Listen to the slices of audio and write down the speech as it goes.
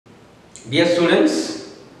Dear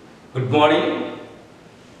students, good morning.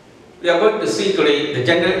 We are going to see today the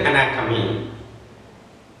general anatomy.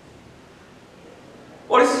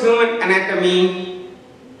 What is human anatomy?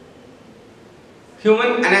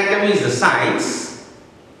 Human anatomy is the science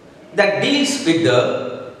that deals with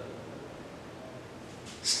the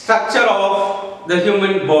structure of the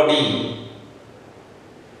human body.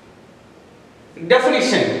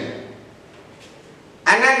 Definition: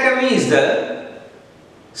 anatomy is the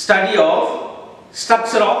study of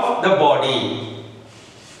structure of the body.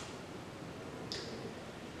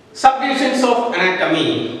 Subdivisions of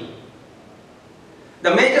anatomy.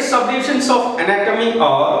 The major subdivisions of anatomy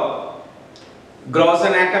are gross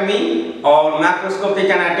anatomy or macroscopic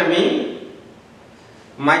anatomy,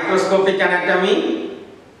 microscopic anatomy,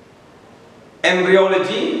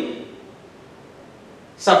 embryology,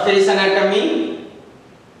 surface anatomy,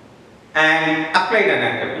 and applied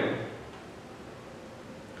anatomy.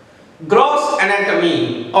 Gross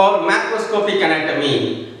anatomy or macroscopic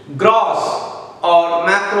anatomy. Gross or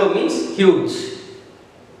macro means huge.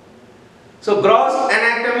 So gross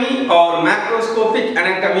anatomy or macroscopic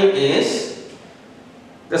anatomy is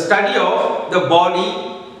the study of the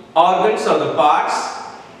body, organs or the parts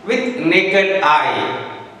with naked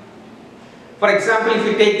eye. For example, if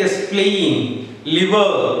you take the spleen,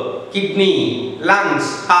 liver, kidney,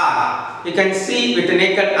 lungs, heart, you can see with the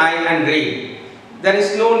naked eye and read. There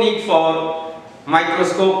is no need for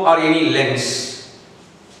microscope or any lens.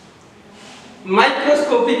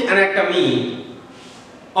 Microscopic anatomy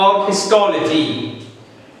or histology.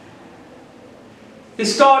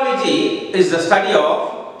 Histology is the study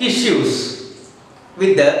of tissues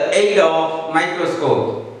with the aid of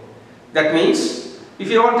microscope. That means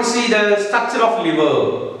if you want to see the structure of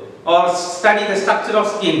liver or study the structure of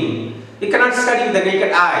skin, you cannot study with the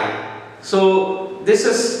naked eye. So this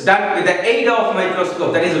is done with the aid of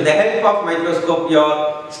microscope, that is with the help of microscope you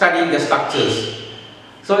are studying the structures.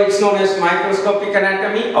 So it's known as microscopic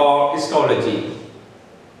anatomy or histology.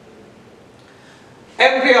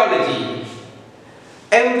 Embryology.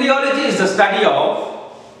 Embryology is the study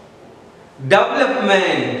of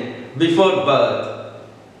development before birth.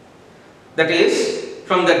 That is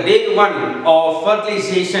from the day one of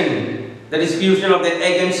fertilization, that is fusion of the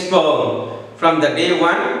egg and sperm, from the day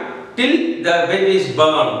one till the baby is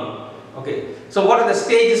born. Okay. So what are the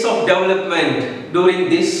stages of development during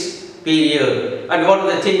this period and what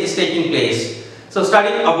are the changes taking place? So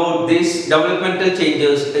studying about these developmental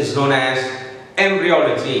changes is known as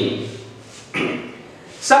embryology.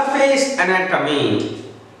 Surface anatomy.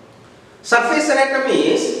 Surface anatomy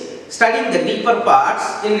is studying the deeper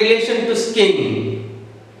parts in relation to skin.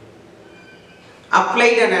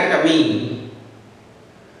 Applied anatomy.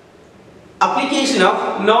 Application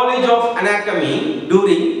of knowledge of anatomy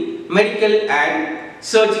during medical and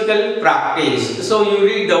surgical practice. So you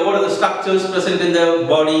read what are the structures present in the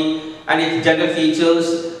body and its general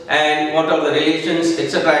features and what are the relations,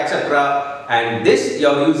 etc., etc. And this you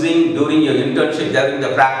are using during your internship, during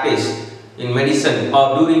the practice in medicine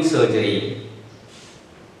or during surgery.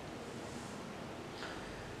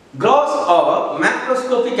 Gross or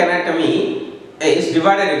macroscopic anatomy is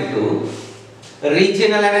divided into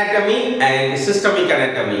regional anatomy and systemic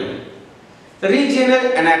anatomy.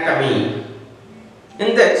 Regional anatomy.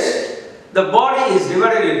 In this, the body is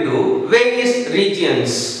divided into various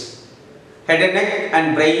regions: head and neck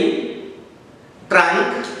and brain,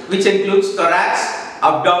 trunk, which includes thorax,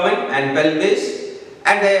 abdomen and pelvis,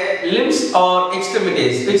 and the limbs or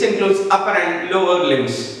extremities, which includes upper and lower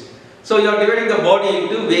limbs. So you are dividing the body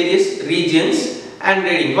into various regions and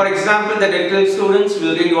reading. For example, the dental students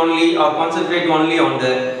will read only or concentrate only on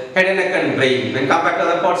the head and neck and brain when compared to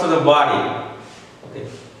other parts of the body. Okay.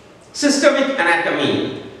 Systemic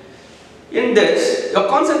anatomy. In this, you are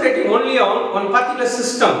concentrating only on one particular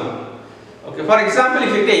system. Okay. For example,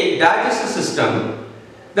 if you take digestive system,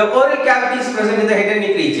 the oral cavity is present in the head and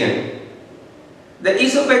neck region. The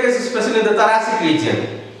esophagus is present in the thoracic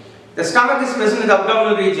region. The stomach is present in the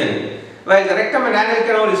abdominal region, while the rectum and anal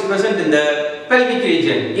canal is present in the pelvic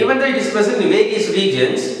region. Even though it is present in various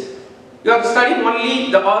regions, you are studying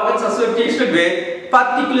only the organs associated with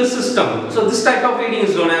particular system. So this type of reading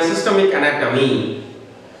is known as systemic anatomy.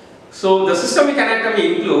 So the systemic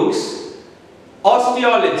anatomy includes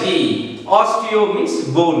osteology. Osteo means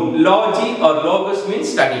bone. Logy or logos means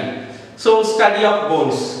study. So study of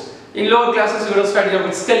bones. In lower classes you will study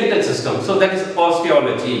about skeletal system. So that is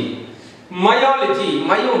osteology. Myology.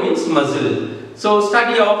 Myo means muscle. So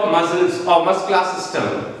study of muscles or muscular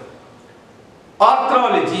system.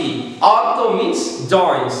 Arthrology. Artho means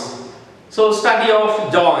joints. So study of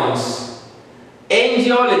joints.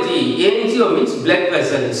 Angiology. Angio means blood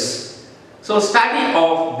vessels. So study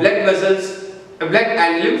of blood vessels, blood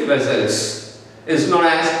and lymph vessels is known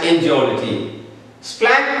as angiology.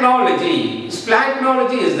 Splanchnology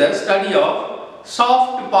is the study of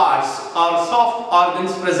soft parts or soft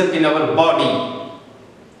organs present in our body.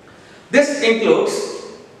 This includes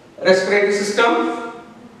respiratory system,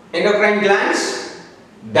 endocrine glands,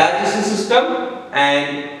 digestive system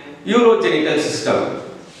and urogenital system.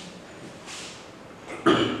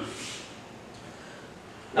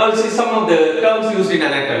 Now we'll see some of the terms used in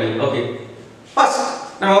anatomy. Okay.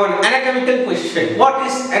 First, number one, anatomical position. What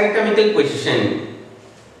is anatomical position?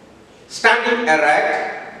 Standing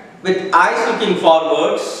erect with eyes looking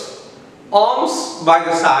forwards, arms by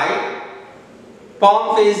the side,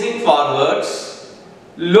 palm facing forwards,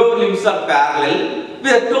 lower limbs are parallel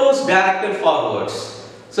with the toes directed forwards.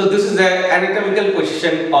 So this is the anatomical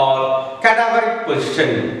position or cadaveric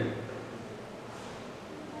position.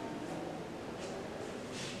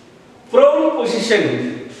 Prone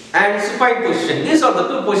position and supine position. These are the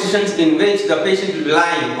two positions in which the patient will be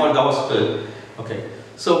lying on the hospital. Okay.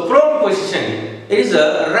 So prone position, it is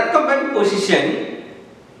a recumbent position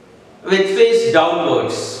with face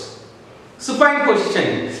downwards. Supine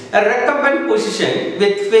position, a recumbent position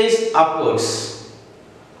with face upwards.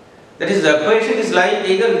 That is, the patient is lying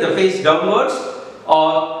either with the face downwards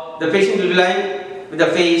or the patient will be lying with the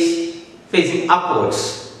face facing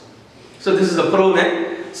upwards. So this is the prone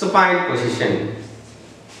and supine position.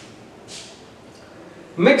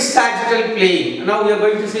 Mid-sagittal plane. Now we are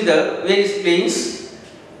going to see the various planes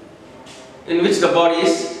in which the body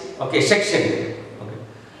is sectioned. Okay.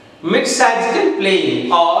 Mid-sagittal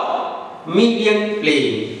plane or median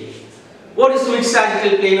plane. What is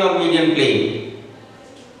mid-sagittal plane or median plane?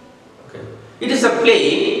 Okay. It is a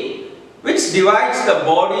plane which divides the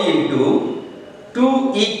body into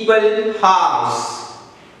two equal halves.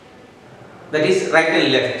 That is right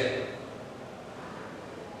and left.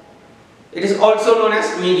 It is also known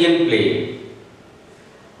as median plane.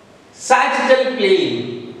 Sagittal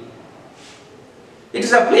plane. It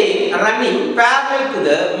is a plane running parallel to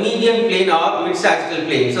the median plane or mid-sagittal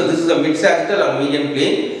plane. So this is a mid-sagittal or median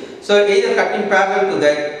plane. So either cutting parallel to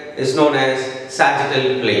that is known as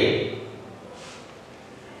sagittal plane.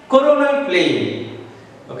 Coronal plane.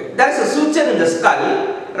 Okay. There is a suture in the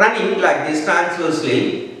skull running like this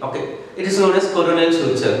transversely. Okay. It is known as coronal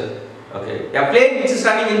suture. Okay. A plane which is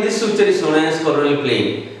running in this suture is known as coronal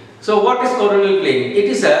plane. So what is coronal plane? It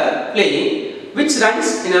is a plane which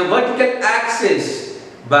runs in a vertical axis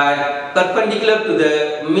but perpendicular to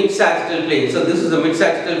the mid-sagittal plane. So this is the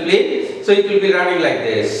mid-sagittal plane. So it will be running like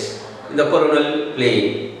this in the coronal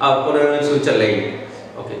plane or coronal suture line.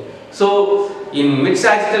 Okay. So in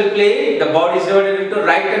mid-sagittal plane the body is divided into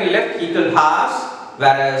right and left equal halves,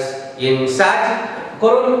 whereas in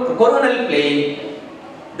coronal plane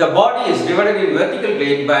the body is divided in vertical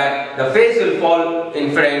plane but the face will fall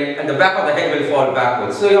in front and the back of the head will fall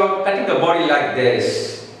backwards. So you are cutting the body like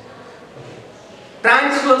this.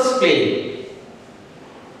 Transverse plane.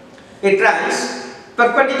 It runs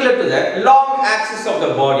perpendicular to the long axis of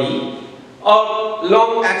the body or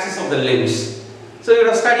long axis of the limbs. So you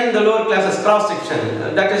are studying the lower classes cross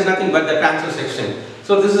section. That is nothing but the transverse section.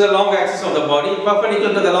 So this is the long axis of the body.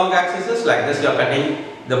 Perpendicular to the long axis is like this. You are cutting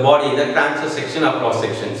the body, the transverse section or cross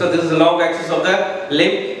section. So this is the long axis of the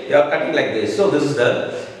limb. You are cutting like this. So this is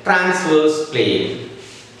the transverse plane.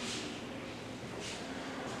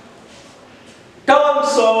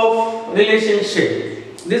 Terms of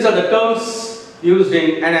relationship. These are the terms used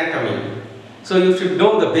in anatomy. So you should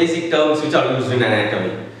know the basic terms which are used in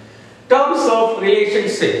anatomy. Terms of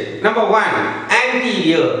relationship. Number one,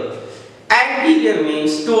 anterior. Anterior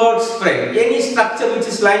means towards front. Any structure which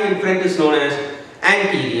is lying in front is known as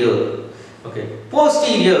anterior. Okay.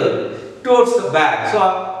 Posterior, towards the back.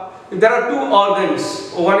 So if there are two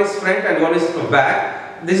organs, one is front and one is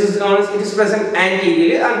back, this is known as, it is present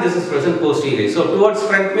anteriorly and this is present posteriorly. So towards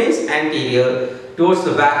front means anterior, towards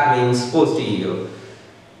the back means posterior.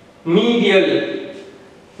 Medial.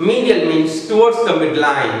 Medial means towards the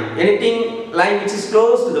midline. Anything line which is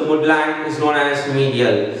close to the midline is known as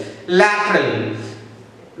medial. Lateral.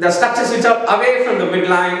 The structures which are away from the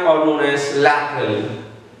midline are known as lateral.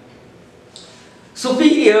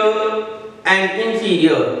 Superior and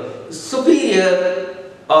inferior.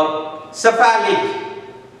 Superior or cephalic.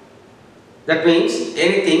 That means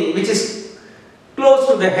anything which is close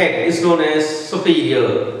to the head is known as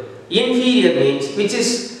superior. Inferior means which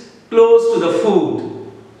is close to the foot.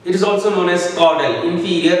 It is also known as caudal,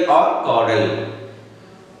 inferior or caudal.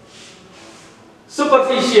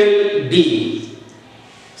 Superficial, deep.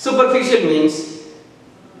 Superficial means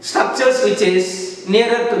structures which is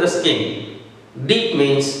nearer to the skin. Deep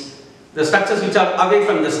means the structures which are away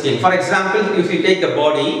from the skin. For example, if you take the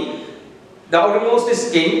body, the outermost is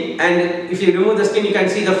skin, and if you remove the skin, you can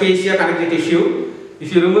see the fascia, connective tissue.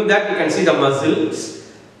 If you remove that, you can see the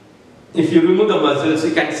muscles. If you remove the muscles,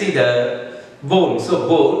 you can see the bone. So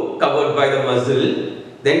bone covered by the muscle,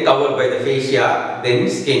 then covered by the fascia, then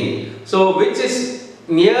skin. So which is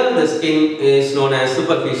near the skin is known as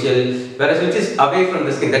superficial, whereas which is away from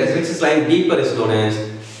the skin, that is which is lying deeper, is known as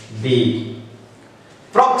deep.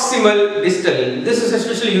 Proximal distal, this is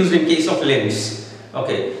especially used in case of limbs.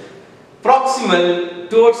 Okay. Proximal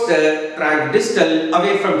towards the trunk, distal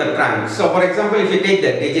away from the trunk. So for example, if you take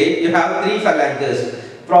the digit, you have three phalanges: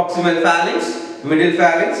 proximal phalanx, middle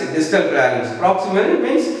phalanx, distal phalanx. Proximal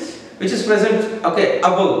means which is present, okay,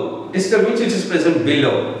 above. Distal means which is present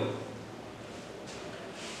below.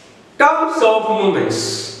 Terms of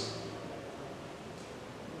movements.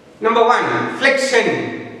 Number one,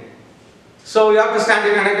 flexion. So you have to stand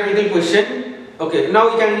in anatomical position. Okay, now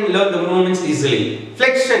you can learn the movements easily.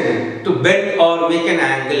 Flexion, to bend or make an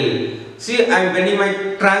angle. See, I am bending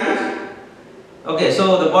my trunk. Okay,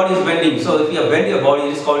 so the body is bending. So if you bend your body,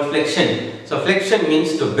 it is called flexion. So flexion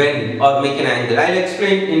means to bend or make an angle. I will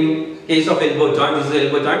explain in case of elbow joint. This is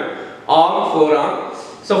elbow joint. Arm, forearm.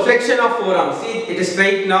 So flexion of forearm. See, it is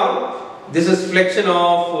straight now. This is flexion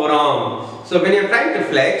of forearm. So when you are trying to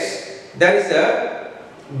flex, there is a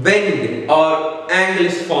bend or angle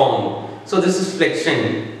is formed. So this is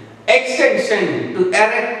flexion. Extension, to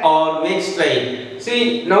erect or make straight.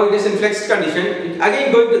 See, now it is in flexed condition.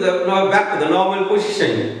 Again going to the back to the normal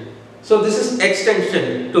position. So this is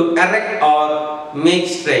extension, to erect or make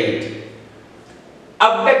straight.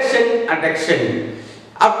 Abduction, adduction.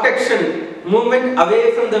 Abduction, movement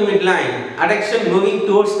away from the midline. Adduction, moving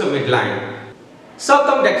towards the midline.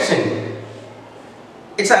 Circumduction.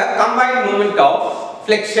 It's a combined movement of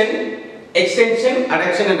flexion, extension,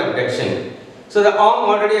 adduction and abduction. So the arm,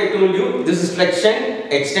 already I told you, this is flexion,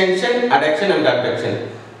 extension, adduction and abduction.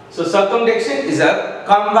 So circumduction is a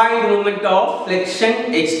combined movement of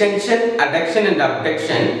flexion, extension, adduction and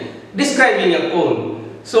abduction, describing a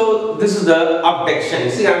cone. So this is the abduction.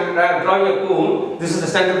 See, I am drawing a cone. This is the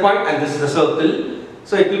center point and this is the circle.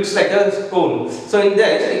 So it looks like a cone. So in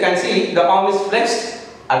this you can see the arm is flexed,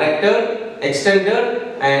 adducted,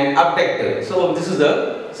 extended and abducted. So this is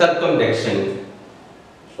the circumduction.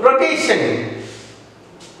 Rotation.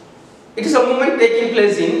 It is a movement taking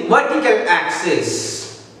place in vertical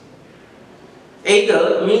axis.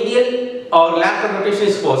 Either medial or lateral rotation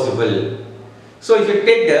is possible. So if you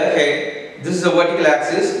take the head, this is the vertical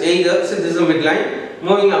axis. Either, so this is the midline,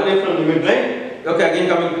 moving away from the midline. Okay, again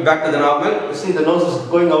coming back to the normal. You see the nose is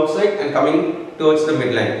going outside and coming towards the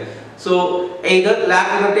midline. So either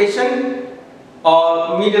lateral rotation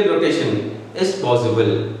or medial rotation is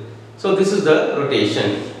possible. So this is the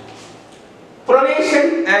rotation.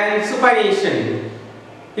 Pronation and supination.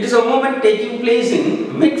 It is a movement taking place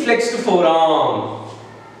in mid-flexed forearm.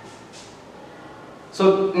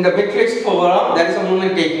 So in the mid-flexed forearm, there is a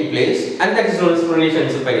movement taking place, and that is known as pronation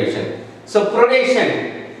and supination. So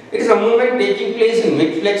pronation, it is a movement taking place in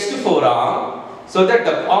mid-flexed forearm, so that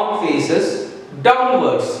the palm faces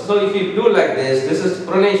downwards. So if you do like this, this is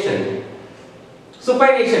pronation.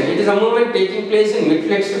 Supination, it is a movement taking place in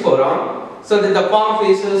mid-flexed forearm, so that the palm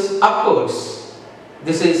faces upwards.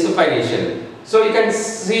 This is supination. So you can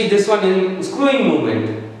see this one in screwing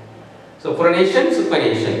movement. So pronation,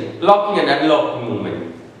 supination, locking and unlocking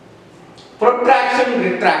movement. Protraction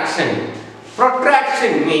retraction.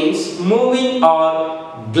 Protraction means moving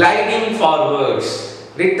or gliding forwards.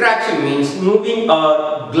 Retraction means moving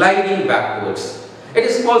or gliding backwards. It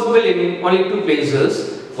is possible in only two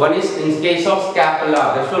places. One is in case of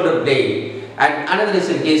scapula, the shoulder blade, and another is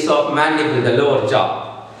in case of mandible, the lower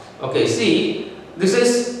jaw. Okay, see, this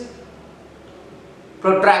is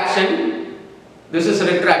protraction, this is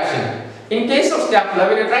retraction. In case of scapula,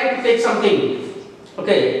 when you are trying to take something,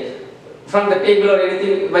 okay, from the table or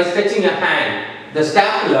anything by stretching a hand, the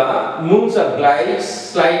scapula moves or glides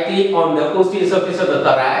slightly on the posterior surface of the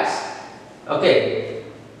thorax, okay,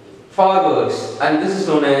 forwards, and this is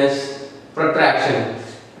known as protraction.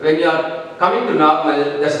 When you are coming to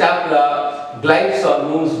normal, the scapula glides or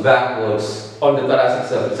moves backwards on the thoracic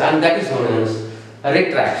surface, and that is known as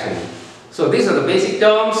retraction. So these are the basic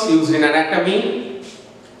terms used in anatomy.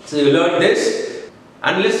 So you learn this.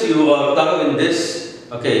 Unless you are thorough in this,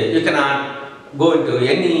 okay, you cannot go into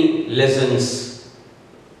any lessons.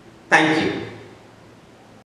 Thank you.